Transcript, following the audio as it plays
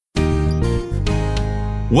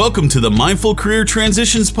Welcome to the Mindful Career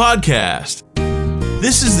Transitions Podcast.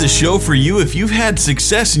 This is the show for you if you've had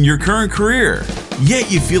success in your current career, yet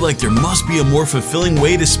you feel like there must be a more fulfilling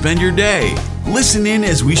way to spend your day. Listen in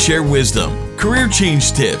as we share wisdom, career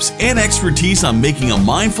change tips, and expertise on making a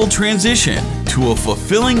mindful transition to a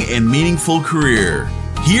fulfilling and meaningful career.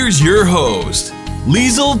 Here's your host,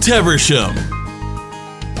 Liesl Teversham.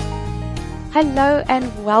 Hello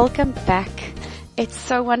and welcome back. It's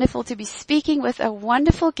so wonderful to be speaking with a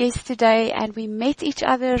wonderful guest today, and we met each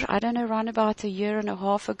other, around about a year and a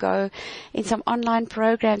half ago in some online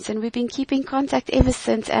programs, and we've been keeping contact ever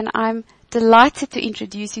since, and I'm delighted to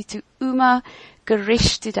introduce you to Uma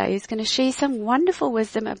Girish today, who's going to share some wonderful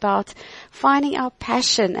wisdom about finding our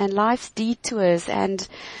passion and life's detours and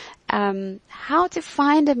how to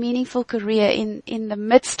find a meaningful career in the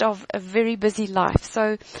midst of a very busy life.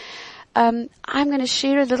 So I'm going to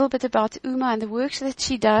share a little bit about Uma and the work that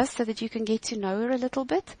she does so that you can get to know her a little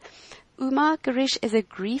bit. Uma Girish is a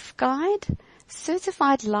grief guide,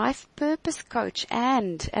 certified life purpose coach,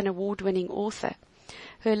 and an award-winning author.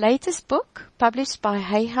 Her latest book, published by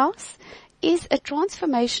Hay House, is a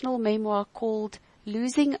transformational memoir called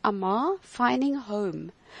Losing Amar, Finding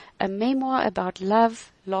Home, a memoir about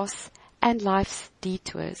love, loss, and life's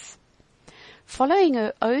detours. Following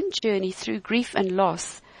her own journey through grief and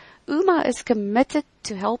loss, Uma is committed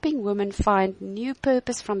to helping women find new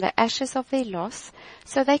purpose from the ashes of their loss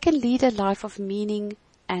so they can lead a life of meaning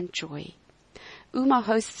and joy. Uma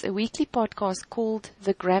hosts a weekly podcast called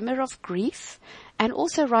The Grammar of Grief and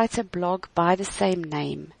also writes a blog by the same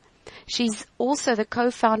name. She's also the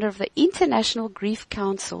co-founder of the International Grief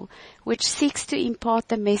Council, which seeks to impart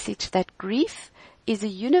the message that grief is a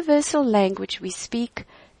universal language we speak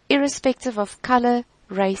irrespective of color,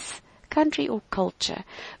 race, country or culture.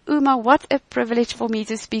 Uma, what a privilege for me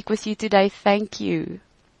to speak with you today. Thank you.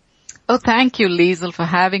 Oh, thank you, Liesl, for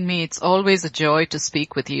having me. It's always a joy to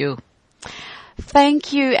speak with you.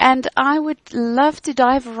 Thank you. And I would love to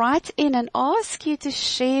dive right in and ask you to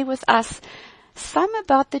share with us some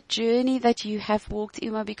about the journey that you have walked,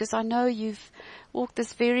 Uma, because I know you've walked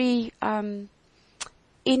this very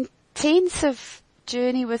intensive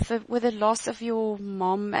journey with the loss of your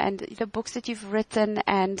mom and the books that you've written.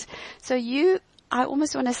 And so I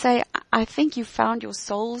almost want to say, I think you found your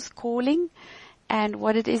soul's calling and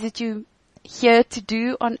what it is that you're here to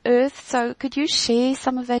do on earth. So could you share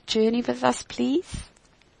some of that journey with us, please?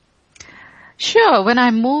 Sure. When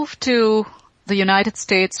I moved to the United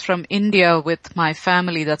States from India with my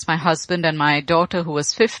family, that's my husband and my daughter who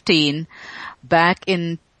was 15, back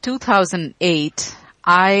in 2008,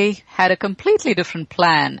 I had a completely different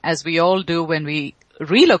plan, as we all do when we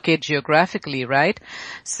relocate geographically, right?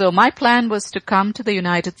 So my plan was to come to the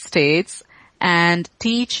United States and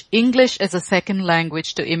teach English as a second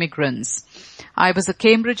language to immigrants. I was a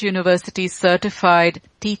Cambridge University certified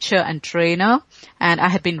teacher and trainer, and I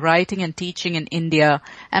had been writing and teaching in India,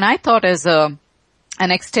 and I thought as an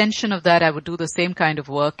extension of that I would do the same kind of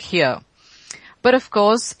work here. But of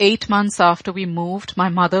course, 8 months after we moved, my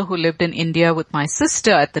mother, who lived in India with my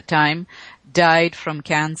sister at the time, died from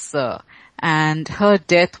cancer. And her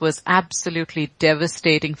death was absolutely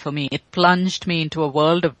devastating for me. It plunged me into a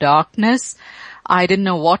world of darkness. I didn't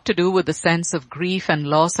know what to do with the sense of grief and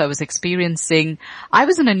loss I was experiencing. I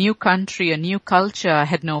was in a new country, a new culture. I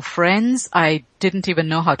had no friends. I didn't even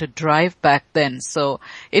know how to drive back then. So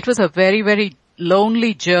it was a very, very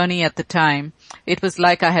lonely journey at the time. It was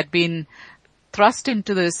like I had been thrust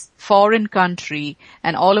into this foreign country,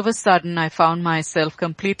 and all of a sudden I found myself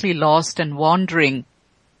completely lost and wandering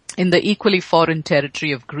in the equally foreign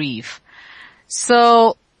territory of grief.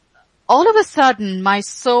 So all of a sudden my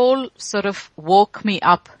soul sort of woke me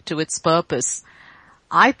up to its purpose.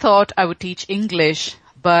 I thought I would teach English,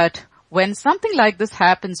 but when something like this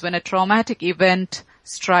happens, when a traumatic event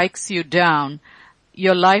strikes you down,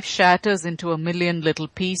 your life shatters into a million little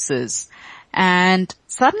pieces. And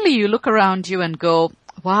suddenly you look around you and go,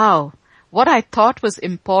 wow, what I thought was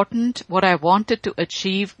important, what I wanted to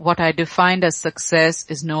achieve, what I defined as success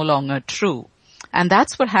is no longer true. And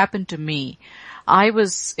that's what happened to me. I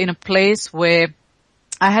was in a place where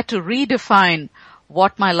I had to redefine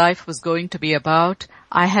what my life was going to be about.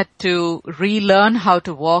 I had to relearn how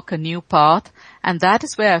to walk a new path. And that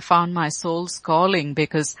is where I found my soul's calling,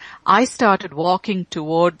 because I started walking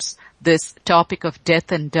towards this topic of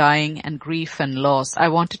death and dying and grief and loss. I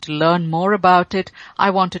wanted to learn more about it. I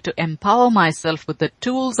wanted to empower myself with the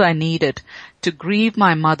tools I needed to grieve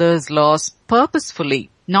my mother's loss purposefully,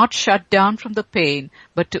 not shut down from the pain,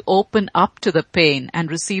 but to open up to the pain and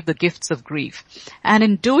receive the gifts of grief. And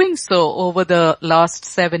in doing so, over the last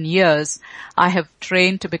 7 years, I have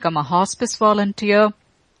trained to become a hospice volunteer.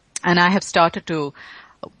 And I have started to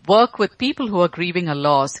work with people who are grieving a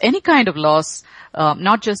loss, any kind of loss,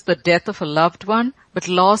 not just the death of a loved one, but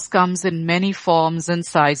loss comes in many forms and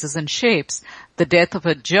sizes and shapes. The death of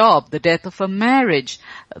a job, the death of a marriage,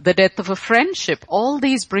 the death of a friendship, all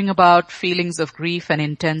these bring about feelings of grief and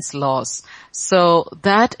intense loss. So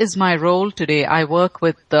that is my role today. I work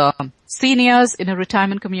with seniors in a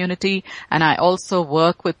retirement community, and I also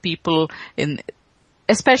work with people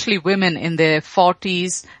especially women in their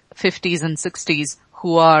 40s, 50s and 60s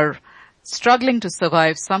who are struggling to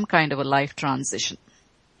survive some kind of a life transition.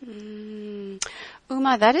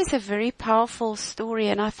 Uma, that is a very powerful story,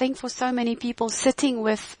 and I think for so many people sitting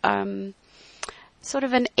with sort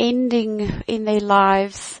of an ending in their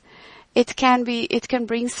lives, it can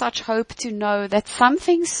bring such hope to know that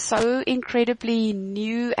something so incredibly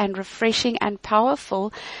new and refreshing and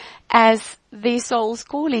powerful as their soul's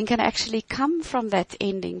calling can actually come from that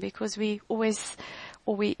ending, because we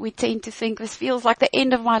tend to think this feels like the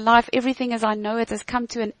end of my life. Everything as I know it has come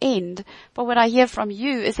to an end. But what I hear from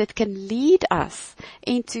you is it can lead us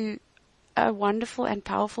into a wonderful and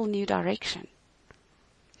powerful new direction.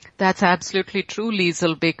 That's absolutely true,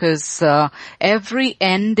 Liesl, because every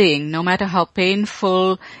ending, no matter how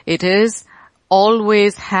painful it is,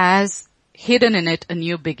 always has hidden in it a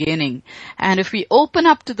new beginning. And if we open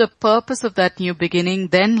up to the purpose of that new beginning,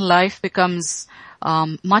 then life becomes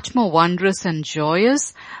much more wondrous and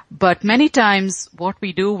joyous. But many times what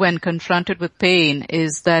we do when confronted with pain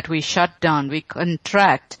is that we shut down, we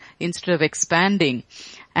contract instead of expanding.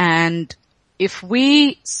 And if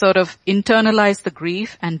we sort of internalize the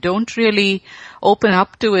grief and don't really open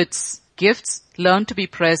up to its gifts, learn to be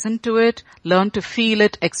present to it, learn to feel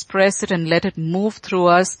it, express it, and let it move through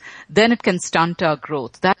us, then it can stunt our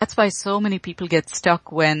growth. That's why so many people get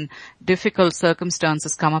stuck when difficult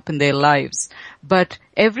circumstances come up in their lives. But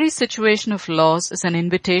every situation of loss is an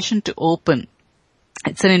invitation to open.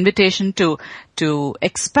 It's an invitation to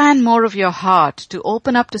expand more of your heart, to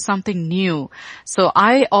open up to something new. So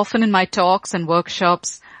I often in my talks and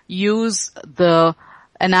workshops use the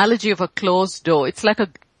analogy of a closed door. It's like a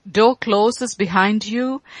door closes behind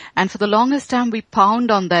you, and for the longest time we pound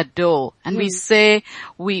on that door and we say,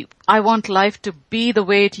 I want life to be the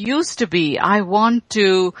way it used to be. I want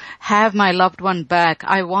to have my loved one back.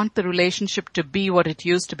 I want the relationship to be what it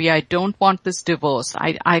used to be. I don't want this divorce.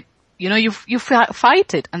 You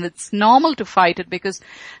fight it, and it's normal to fight it because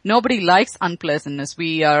nobody likes unpleasantness.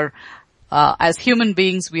 We are, as human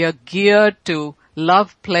beings, we are geared to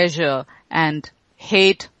love pleasure and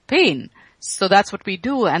hate pain. So that's what we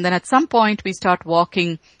do. And then at some point we start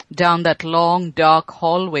walking down that long, dark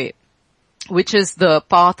hallway, which is the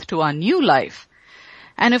path to our new life.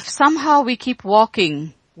 And if somehow we keep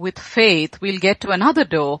walking with faith, we'll get to another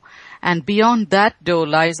door, and beyond that door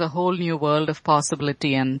lies a whole new world of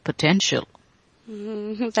possibility and potential.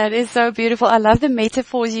 That is so beautiful. I love the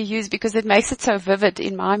metaphors you use because it makes it so vivid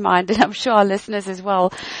in my mind, and I'm sure our listeners as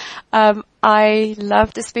well. I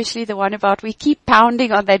loved especially the one about we keep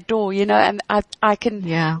pounding on that door, and I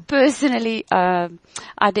can personally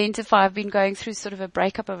identify. I've been going through sort of a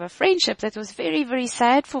breakup of a friendship that was very, very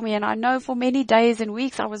sad for me, and I know for many days and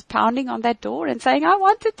weeks I was pounding on that door and saying I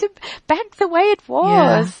wanted to back the way it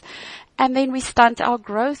was. And then we stunt our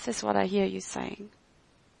growth is what I hear you saying.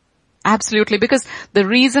 Absolutely, because the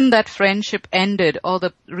reason that friendship ended, or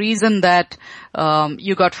the reason that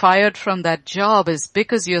you got fired from that job, is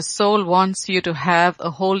because your soul wants you to have a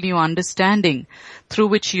whole new understanding through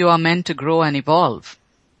which you are meant to grow and evolve.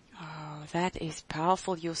 Oh, that is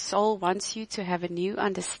powerful. Your soul wants you to have a new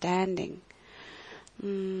understanding.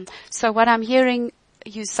 So what I'm hearing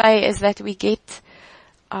you say is that we get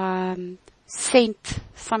sent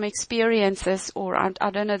some experiences, or I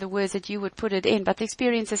don't know the words that you would put it in, but the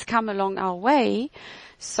experiences come along our way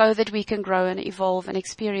so that we can grow and evolve and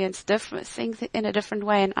experience different things in a different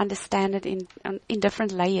way and understand it in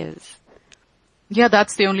different layers. Yeah,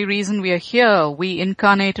 that's the only reason we are here. We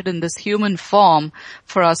incarnated in this human form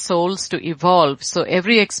for our souls to evolve. So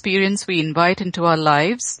every experience we invite into our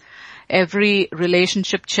lives, every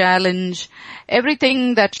relationship challenge,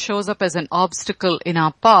 everything that shows up as an obstacle in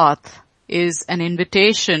our path is an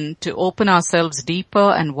invitation to open ourselves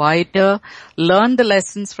deeper and wider, learn the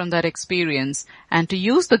lessons from that experience, and to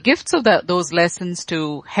use the gifts of those lessons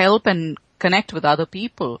to help and connect with other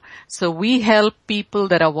people. So we help people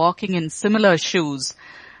that are walking in similar shoes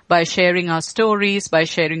by sharing our stories, by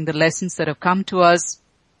sharing the lessons that have come to us.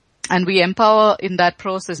 And we empower in that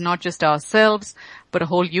process not just ourselves, but a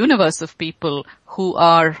whole universe of people who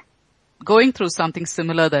are going through something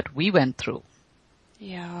similar that we went through.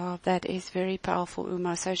 Yeah, that is very powerful,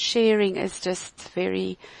 Uma. So sharing is just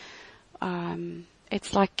very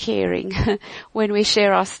it's like caring when we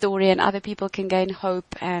share our story and other people can gain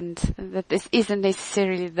hope, and that this isn't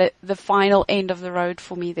necessarily the final end of the road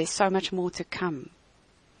for me. There's so much more to come.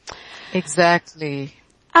 Exactly.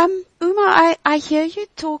 Uma, I hear you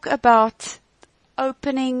talk about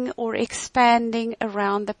opening or expanding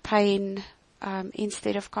around the pain,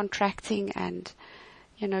 instead of contracting and,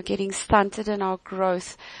 getting stunted in our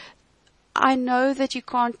growth. I know that you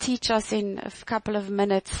can't teach us in a couple of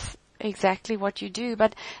minutes exactly what you do,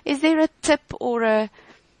 but is there a tip or a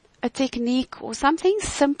technique or something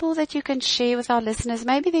simple that you can share with our listeners?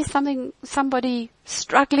 Maybe there's somebody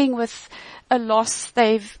struggling with a loss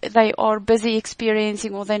they are busy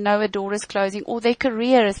experiencing, or they know a door is closing, or their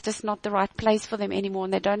career is just not the right place for them anymore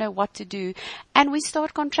and they don't know what to do. And we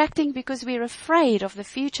start contracting because we're afraid of the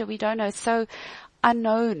future. We don't know. It's so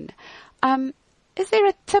unknown. Is there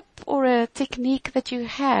a tip or a technique that you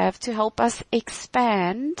have to help us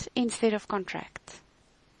expand instead of contract?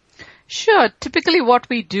 Sure. Typically what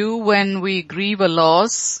we do when we grieve a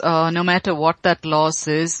loss, no matter what that loss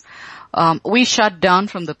is, we shut down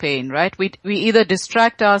from the pain, right? We either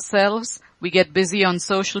distract ourselves, we get busy on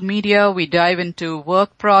social media, we dive into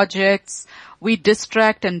work projects, we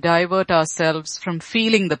distract and divert ourselves from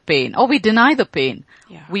feeling the pain, or we deny the pain.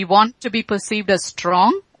 Yeah. We want to be perceived as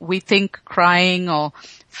strong. We think crying or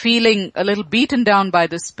feeling a little beaten down by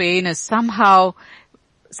this pain is somehow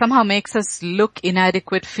makes us look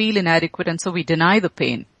inadequate, feel inadequate, and so we deny the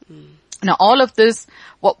pain. Now all of this,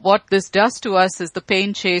 what this does to us is the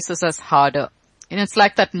pain chases us harder. And it's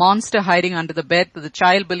like that monster hiding under the bed. The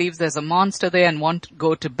child believes there's a monster there and won't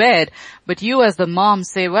go to bed. But you as the mom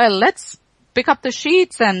say, well, let's pick up the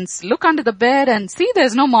sheets and look under the bed and see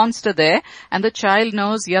there's no monster there. And the child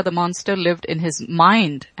knows, yeah, the monster lived in his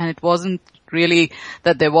mind. And it wasn't really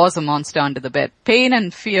that there was a monster under the bed. Pain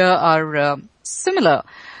and fear are similar.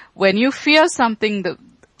 When you fear something, the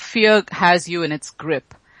fear has you in its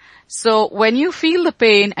grip. So when you feel the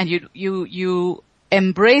pain and you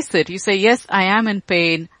embrace it, you say, yes, I am in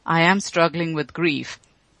pain, I am struggling with grief.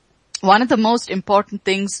 One of the most important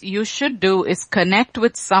things you should do is connect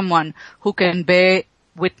with someone who can bear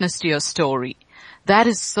witness to your story. That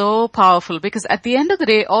is so powerful, because at the end of the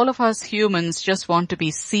day, all of us humans just want to be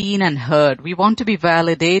seen and heard. We want to be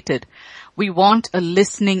validated. We want a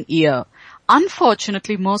listening ear.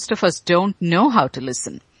 Unfortunately, most of us don't know how to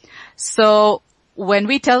listen. So when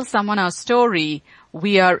we tell someone our story,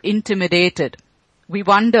 we are intimidated. We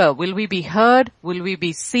wonder, will we be heard? Will we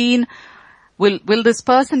be seen? Will this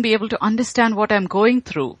person be able to understand what I'm going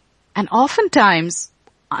through? And oftentimes,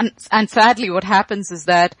 and sadly what happens is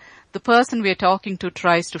that the person we are talking to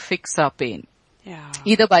tries to fix our pain. Yeah.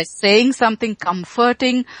 Either by saying something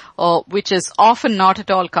comforting, or which is often not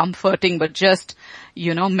at all comforting, but just,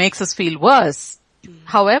 makes us feel worse.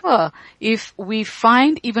 However, if we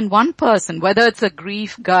find even one person, whether it's a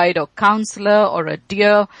grief guide or counselor or a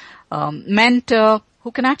dear mentor,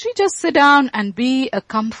 who can actually just sit down and be a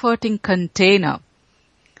comforting container.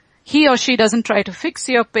 He or she doesn't try to fix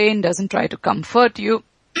your pain, doesn't try to comfort you,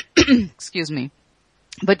 excuse me,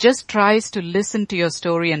 but just tries to listen to your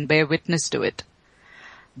story and bear witness to it.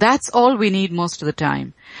 That's all we need most of the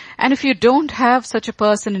time. And if you don't have such a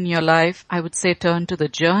person in your life, I would say turn to the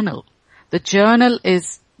journal. The journal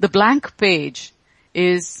is, the blank page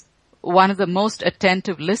is one of the most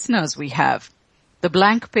attentive listeners we have. The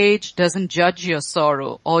blank page doesn't judge your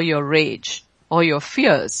sorrow or your rage or your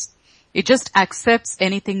fears. It just accepts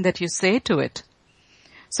anything that you say to it.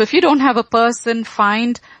 So if you don't have a person,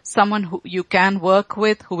 find someone who you can work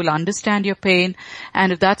with, who will understand your pain.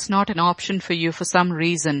 And if that's not an option for you for some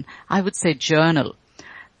reason, I would say journal.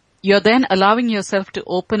 You're then allowing yourself to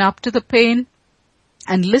open up to the pain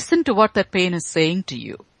and listen to what that pain is saying to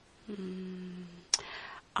you.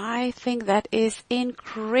 I think that is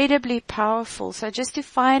incredibly powerful. So just to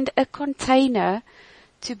find a container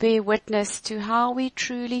to bear witness to how we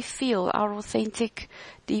truly feel, our authentic,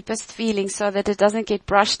 deepest feelings, so that it doesn't get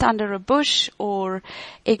brushed under a bush or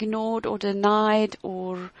ignored or denied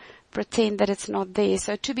or pretend that it's not there.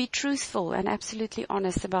 So to be truthful and absolutely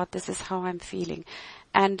honest about, this is how I'm feeling,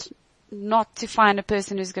 and not to find a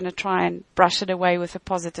person who's going to try and brush it away with a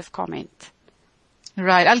positive comment.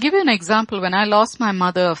 Right. I'll give you an example. When I lost my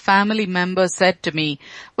mother, a family member said to me,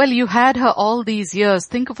 well, you had her all these years.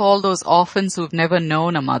 Think of all those orphans who've never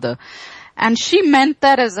known a mother. And she meant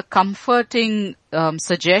that as a comforting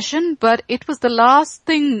suggestion, but it was the last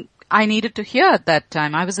thing I needed to hear at that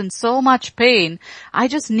time. I was in so much pain. I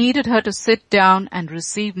just needed her to sit down and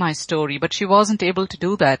receive my story, but she wasn't able to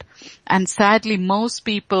do that. And sadly, most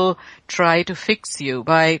people try to fix you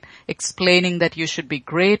by explaining that you should be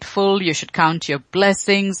grateful, you should count your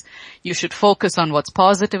blessings, you should focus on what's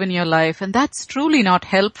positive in your life, and that's truly not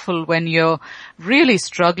helpful when you're really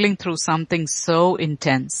struggling through something so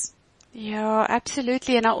intense. Yeah,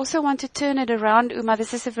 absolutely. And I also want to turn it around, Uma.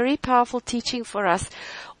 This is a very powerful teaching for us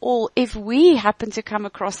all. If we happen to come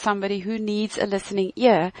across somebody who needs a listening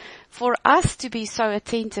ear, for us to be so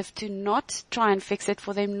attentive to not try and fix it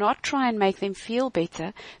for them, not try and make them feel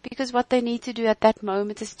better, because what they need to do at that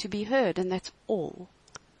moment is to be heard, and that's all.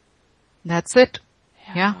 That's it.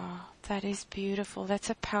 Yeah. That is beautiful. That's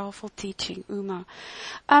a powerful teaching, Uma.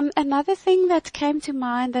 Another thing that came to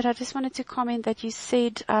mind that I just wanted to comment that you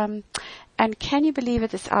said, and can you believe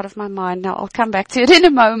it, it's out of my mind now. I'll come back to it in a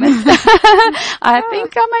moment. I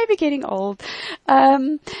think I may be getting old.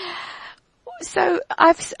 So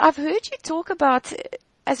I've heard you talk about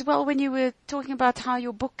as well when you were talking about how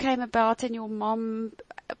your book came about and your mom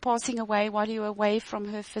passing away while you were away from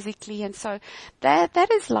her physically, and so that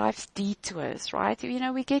is life's detours, right? You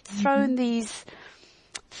know, we get thrown these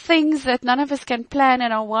things that none of us can plan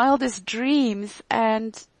in our wildest dreams,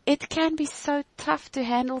 and it can be so tough to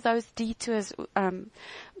handle those detours.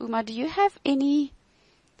 Uma, do you have any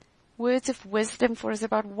words of wisdom for us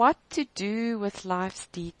about what to do with life's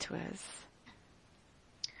detours?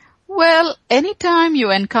 Well, anytime you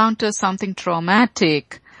encounter something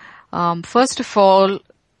traumatic, first of all,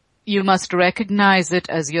 you must recognize it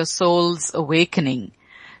as your soul's awakening.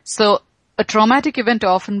 So a traumatic event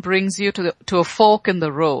often brings you to a fork in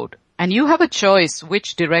the road, and you have a choice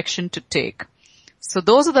which direction to take. So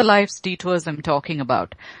those are the life's detours I'm talking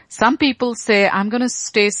about. Some people say, I'm going to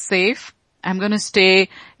stay safe. I'm going to stay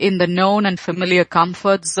in the known and familiar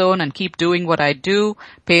comfort zone and keep doing what I do,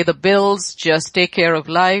 pay the bills, just take care of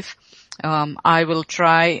life. I will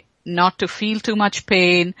try not to feel too much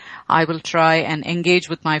pain. I will try and engage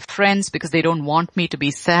with my friends because they don't want me to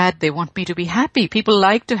be sad. They want me to be happy. People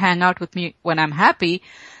like to hang out with me when I'm happy.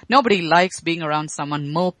 Nobody likes being around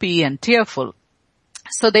someone mopey and tearful.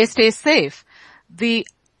 So they stay safe. The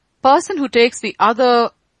person who takes the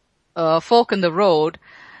other fork in the road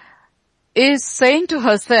is saying to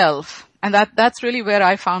herself, and that's really where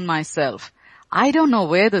I found myself, I don't know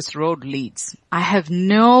where this road leads. I have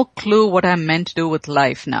no clue what I'm meant to do with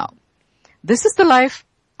life now. This is the life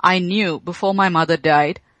I knew before my mother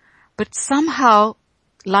died, but somehow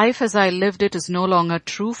life as I lived it is no longer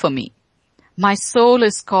true for me. My soul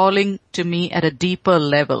is calling to me at a deeper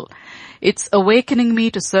level. It's awakening me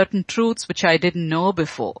to certain truths which I didn't know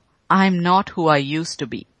before. I'm not who I used to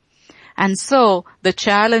be. And so the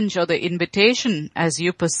challenge or the invitation, as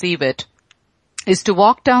you perceive it, is to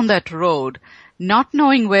walk down that road, not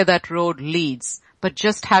knowing where that road leads, but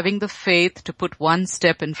just having the faith to put one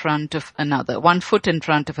step in front of another, one foot in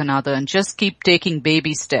front of another, and just keep taking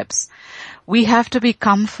baby steps. We have to be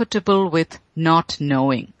comfortable with not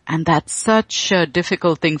knowing. And that's such a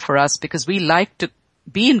difficult thing for us because we like to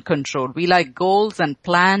be in control. We like goals and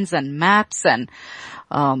plans and maps and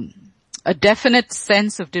a definite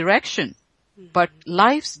sense of direction. But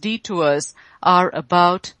life's detours are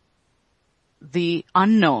about the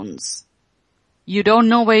unknowns. You don't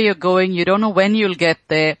know where you're going. You don't know when you'll get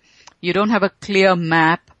there. You don't have a clear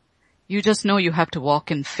map. You just know you have to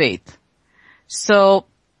walk in faith. So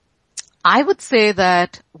I would say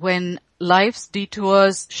that when life's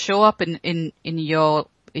detours show up in your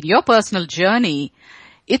personal journey,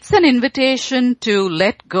 it's an invitation to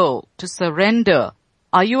let go, to surrender.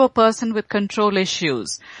 Are you a person with control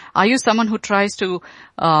issues? Are you someone who tries to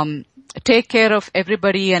take care of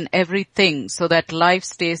everybody and everything so that life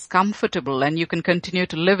stays comfortable and you can continue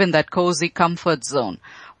to live in that cozy comfort zone?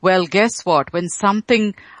 Well, guess what? When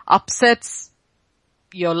something upsets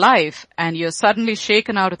your life and you're suddenly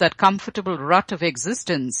shaken out of that comfortable rut of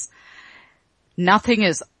existence, nothing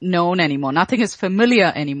is known anymore. Nothing is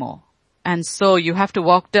familiar anymore. And so you have to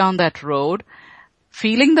walk down that road,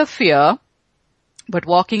 feeling the fear, but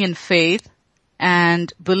walking in faith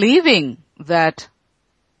and believing that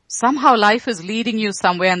somehow life is leading you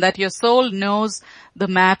somewhere and that your soul knows the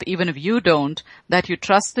map even if you don't, that you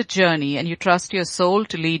trust the journey and you trust your soul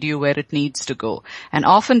to lead you where it needs to go. And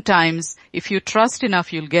oftentimes, if you trust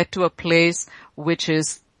enough, you'll get to a place which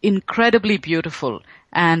is incredibly beautiful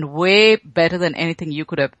and way better than anything you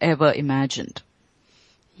could have ever imagined.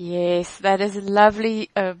 Yes, that is a lovely,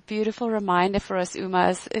 beautiful reminder for us, Uma,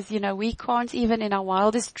 is, we can't even in our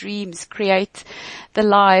wildest dreams create the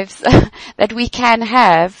lives that we can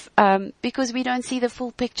have, because we don't see the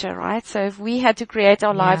full picture, right? So if we had to create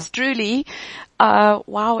our lives truly,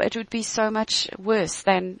 wow, it would be so much worse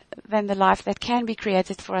than the life that can be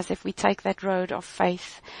created for us if we take that road of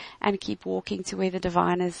faith and keep walking to where the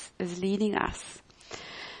divine is leading us.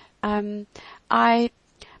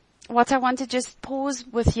 What I want to just pause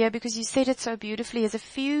with here, because you said it so beautifully, is a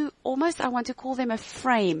few, almost I want to call them a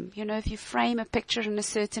frame. If you frame a picture in a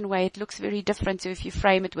certain way, it looks very different to if you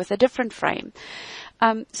frame it with a different frame.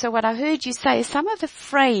 So what I heard you say is some of the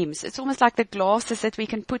frames, it's almost like the glasses that we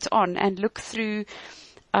can put on and look through,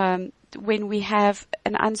 when we have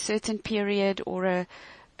an uncertain period or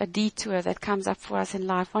a detour that comes up for us in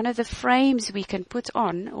life. One of the frames we can put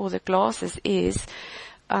on, or the glasses, is,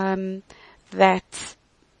 that,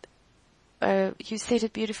 you said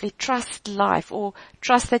it beautifully, trust life, or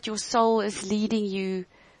trust that your soul is leading you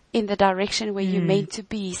in the direction where you're meant to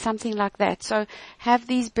be, something like that. So have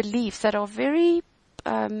these beliefs that are very,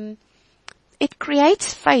 it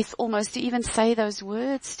creates faith almost to even say those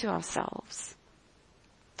words to ourselves.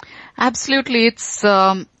 Absolutely. It's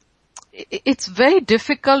very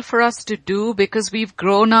difficult for us to do because we've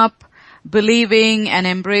grown up believing and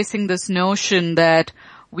embracing this notion that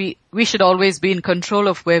we should always be in control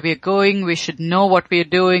of where we're going. We should know what we're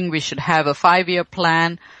doing. We should have a 5-year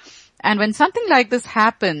plan. And when something like this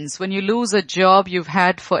happens, when you lose a job you've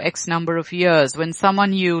had for X number of years, when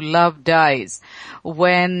someone you love dies,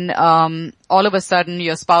 when all of a sudden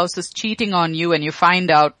your spouse is cheating on you and you find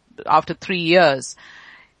out after 3 years,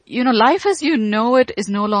 life as you know it is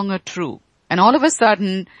no longer true. And all of a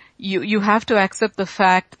sudden you have to accept the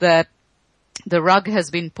fact that the rug has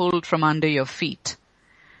been pulled from under your feet.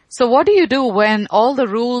 So what do you do when all the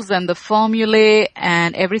rules and the formulae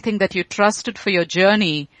and everything that you trusted for your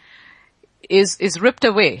journey is ripped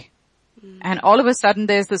away? And all of a sudden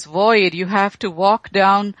there's this void. You have to walk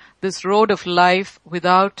down this road of life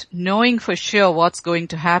without knowing for sure what's going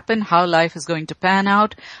to happen, how life is going to pan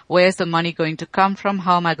out, where's the money going to come from,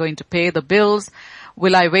 how am I going to pay the bills,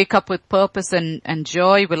 will I wake up with purpose and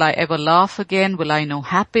joy, will I ever laugh again, will I know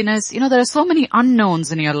happiness? There are so many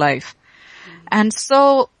unknowns in your life. And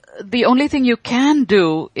so the only thing you can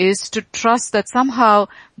do is to trust that somehow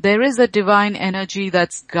there is a divine energy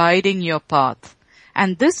that's guiding your path.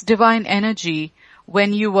 And this divine energy,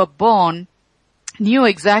 when you were born, knew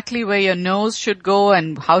exactly where your nose should go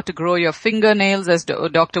and how to grow your fingernails, as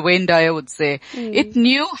Dr. Wayne Dyer would say. It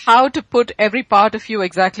knew how to put every part of you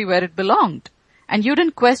exactly where it belonged. And you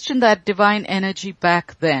didn't question that divine energy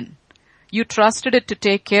back then. You trusted it to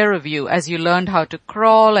take care of you as you learned how to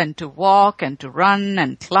crawl and to walk and to run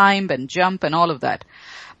and climb and jump and all of that.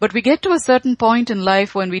 But we get to a certain point in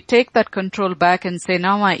life when we take that control back and say,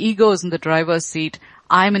 now my ego is in the driver's seat.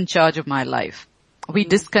 I'm in charge of my life. We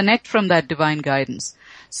disconnect from that divine guidance.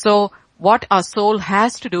 So what our soul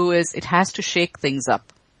has to do is it has to shake things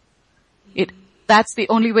up. That's the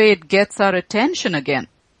only way it gets our attention again.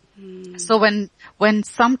 So when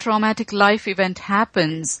some traumatic life event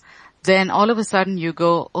happens, then all of a sudden you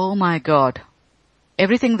go, oh my God,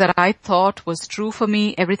 everything that I thought was true for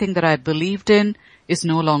me, everything that I believed in is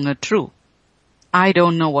no longer true. I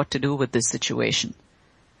don't know what to do with this situation.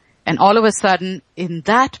 And all of a sudden, in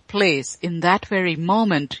that place, in that very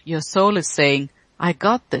moment, your soul is saying, I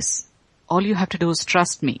got this. All you have to do is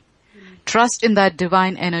trust me. Trust in that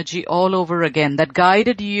divine energy all over again that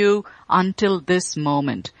guided you until this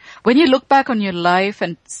moment. When you look back on your life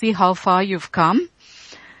and see how far you've come,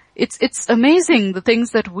 it's amazing the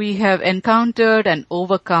things that we have encountered and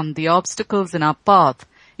overcome, the obstacles in our path.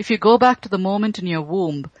 If you go back to the moment in your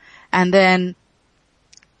womb and then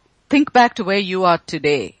think back to where you are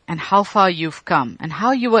today and how far you've come and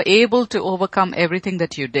how you were able to overcome everything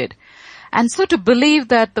that you did. And so to believe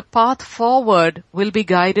that the path forward will be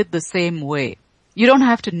guided the same way. You don't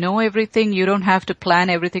have to know everything. You don't have to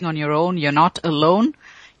plan everything on your own. You're not alone.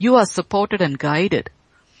 You are supported and guided.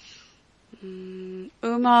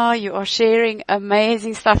 Uma, you are sharing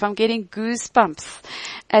amazing stuff. I'm getting goosebumps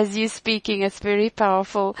as you're speaking. It's very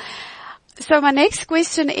powerful. So my next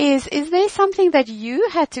question is there something that you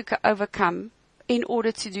had to overcome in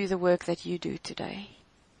order to do the work that you do today?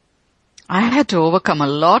 I had to overcome a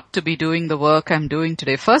lot to be doing the work I'm doing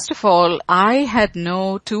today. First of all, I had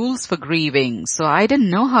no tools for grieving, so I didn't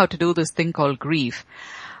know how to do this thing called grief.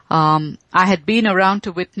 I had been around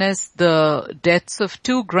to witness the deaths of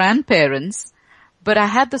 2 grandparents, but I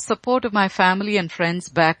had the support of my family and friends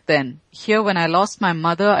back then. Here, when I lost my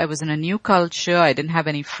mother, I was in a new culture. I didn't have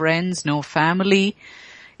any friends, no family.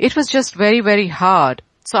 It was just very, very hard.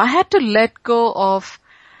 So I had to let go of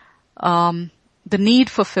the need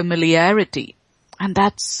for familiarity. And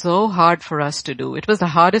that's so hard for us to do. It was the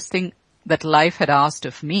hardest thing that life had asked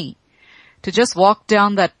of me, to just walk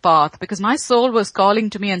down that path, because my soul was calling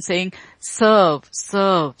to me and saying, serve,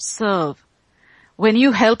 serve, serve. When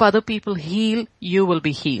you help other people heal, you will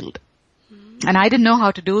be healed. And I didn't know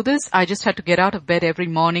how to do this. I just had to get out of bed every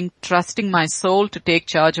morning, trusting my soul to take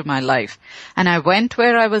charge of my life. And I went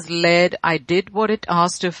where I was led. I did what it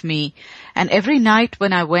asked of me. And every night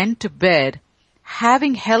when I went to bed,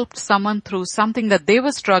 having helped someone through something that they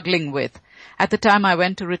were struggling with. At the time I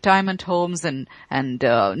went to retirement homes and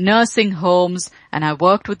nursing homes, and I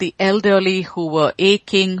worked with the elderly who were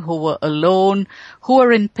aching, who were alone, who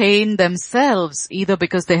were in pain themselves, either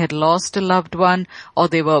because they had lost a loved one, or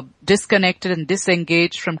they were disconnected and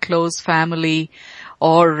disengaged from close family,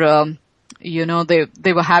 or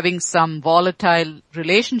they were having some volatile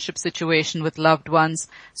relationship situation with loved ones.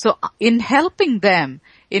 So in helping them,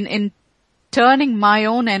 in turning my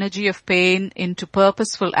own energy of pain into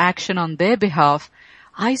purposeful action on their behalf,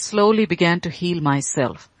 I slowly began to heal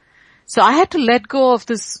myself. So I had to let go of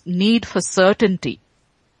this need for certainty.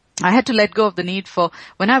 I had to let go of the need for,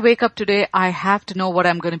 when I wake up today, I have to know what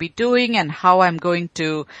I'm going to be doing and how I'm going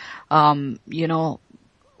to,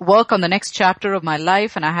 work on the next chapter of my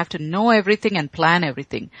life, and I have to know everything and plan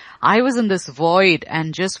everything. I was in this void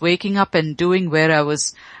and just waking up and doing where I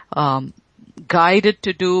was, guided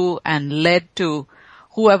to do and led to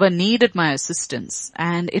whoever needed my assistance.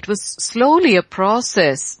 And it was slowly a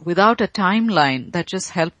process without a timeline that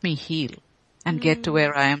just helped me heal and get to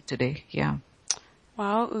where I am today. Yeah.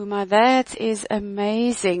 Wow, Uma, that is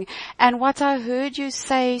amazing. And what I heard you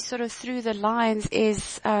say sort of through the lines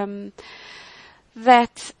is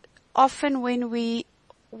that often when we're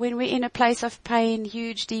in a place of pain,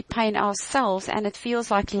 huge, deep pain ourselves, and it feels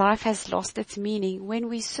like life has lost its meaning, when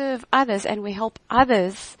we serve others and we help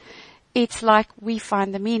others, it's like we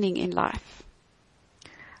find the meaning in life.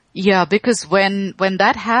 Yeah, because when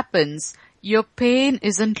that happens, your pain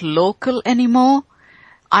isn't local anymore.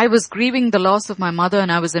 I was grieving the loss of my mother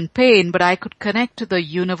and I was in pain, but I could connect to the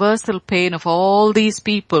universal pain of all these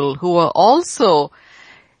people who were also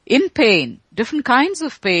in pain, different kinds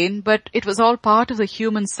of pain, but it was all part of the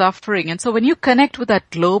human suffering. And so when you connect with that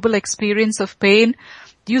global experience of pain,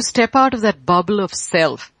 you step out of that bubble of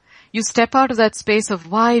self. You step out of that space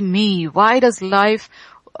of why me? Why does life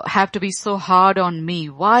have to be so hard on me?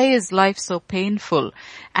 Why is life so painful?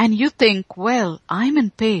 And you think, well, I'm in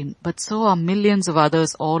pain, but so are millions of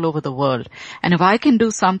others all over the world. And if I can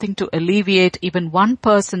do something to alleviate even one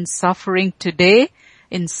person's suffering today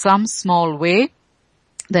in some small way,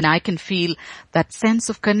 then I can feel that sense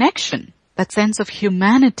of connection, that sense of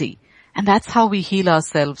humanity. And that's how we heal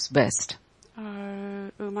ourselves best.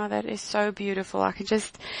 Oh, Uma, that is so beautiful. I can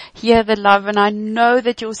just hear the love, and I know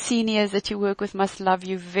that your seniors that you work with must love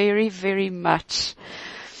you very, very much.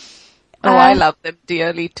 Oh, I love them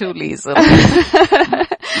dearly too, Lisa.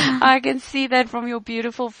 I can see that from your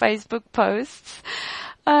beautiful Facebook posts.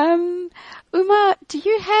 Uma, do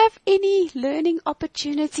you have any learning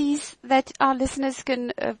opportunities that our listeners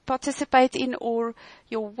can participate in, or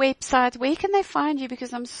your website? Where can they find you?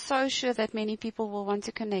 Because I'm so sure that many people will want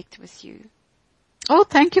to connect with you. Oh,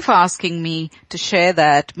 thank you for asking me to share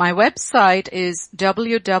that. My website is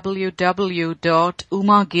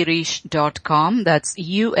www.umagirish.com. That's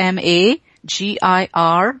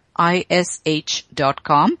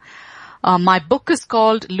UMAGIRISH.com. My book is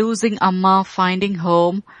called Losing Amma, Finding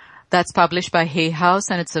Home. That's published by Hay House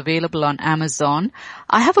and it's available on Amazon.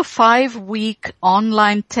 I have a 5-week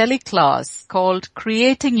online teleclass called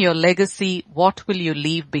Creating Your Legacy, What Will You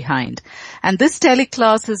Leave Behind? And this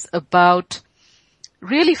teleclass is about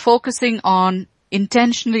really focusing on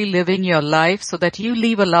intentionally living your life so that you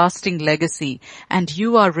leave a lasting legacy and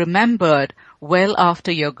you are remembered well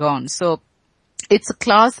after you're gone. So it's a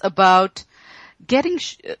class about getting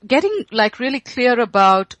like really clear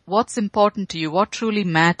about what's important to you, what truly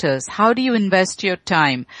matters. How do you invest your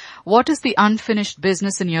time? What is the unfinished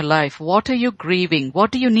business in your life? What are you grieving? What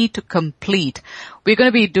do you need to complete? We're going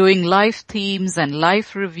to be doing life themes and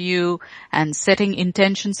life review and setting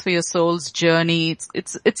intentions for your soul's journey.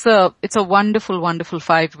 It's a wonderful, wonderful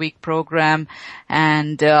 5-week program.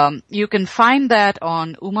 And, you can find that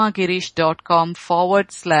on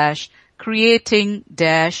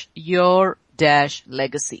umagirish.com/creating-your-legacy.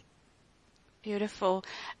 Beautiful.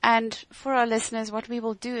 And for our listeners, what we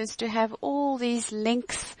will do is to have all these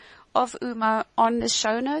links of Uma on the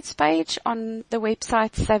show notes page on the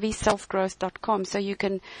website savvyselfgrowth.com, so you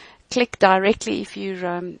can click directly if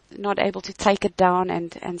you're not able to take it down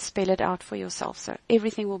and spell it out for yourself. So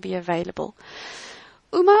everything will be available.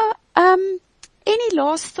 Uma, any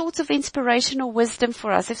last thoughts of inspiration or wisdom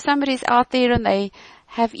for us? If somebody's out there and they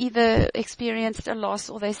have either experienced a loss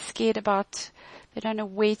or they're scared about, they don't know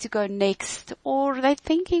where to go next, or they're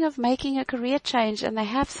thinking of making a career change and they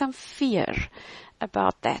have some fear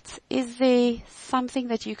about that, is there something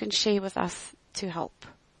that you can share with us to help?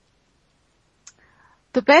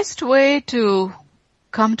 The best way to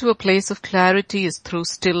come to a place of clarity is through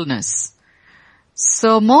stillness.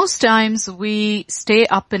 So most times we stay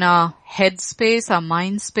up in our head space, our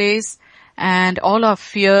mind space, and all our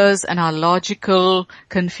fears and our logical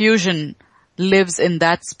confusion lives in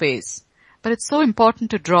that space. But it's so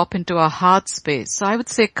important to drop into our heart space. So I would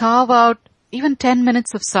say carve out even 10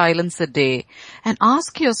 minutes of silence a day and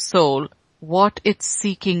ask your soul what it's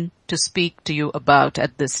seeking to speak to you about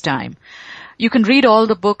at this time. You can read all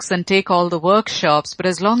the books and take all the workshops, but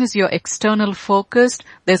as long as you're external focused,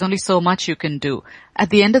 there's only so much you can do. At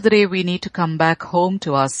the end of the day, we need to come back home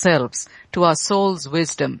to ourselves, to our soul's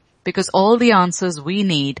wisdom, because all the answers we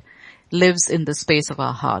need lives in the space of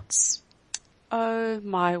our hearts. Oh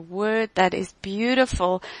my word, that is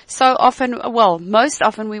beautiful. So often, well, most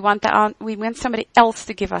often we want somebody else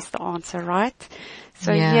to give us the answer, right?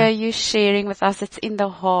 So here you're sharing with us, it's in the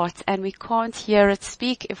heart, and we can't hear it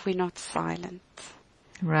speak if we're not silent.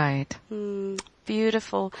 Right.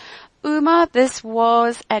 Beautiful. Uma, this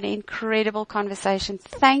was an incredible conversation.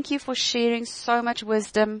 Thank you for sharing so much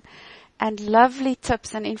wisdom and lovely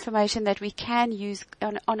tips and information that we can use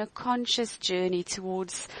on a conscious journey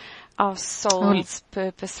towards our soul's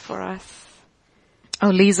purpose for us. Oh,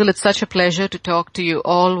 Liesl, it's such a pleasure to talk to you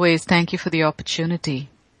always. Thank you for the opportunity.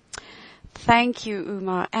 Thank you,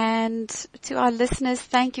 Uma. And to our listeners,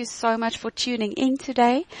 thank you so much for tuning in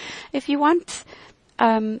today. If you want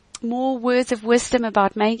more words of wisdom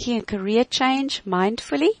about making a career change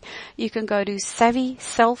mindfully, you can go to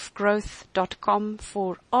savvyselfgrowth.com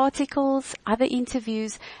for articles, other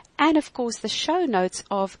interviews, and of course the show notes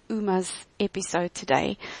of Uma's episode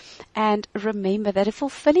today. And remember that a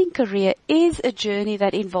fulfilling career is a journey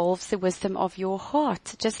that involves the wisdom of your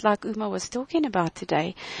heart, just like Uma was talking about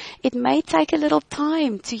today. It may take a little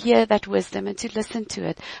time to hear that wisdom and to listen to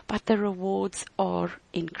it, but the rewards are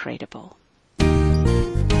incredible.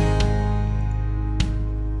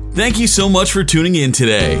 Thank you so much for tuning in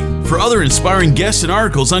today. For other inspiring guests and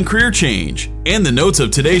articles on career change and the notes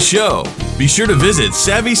of today's show, be sure to visit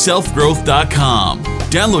SavvySelfGrowth.com.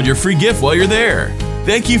 Download your free gift while you're there.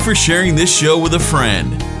 Thank you for sharing this show with a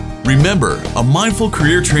friend. Remember, a mindful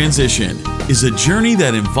career transition is a journey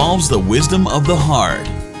that involves the wisdom of the heart.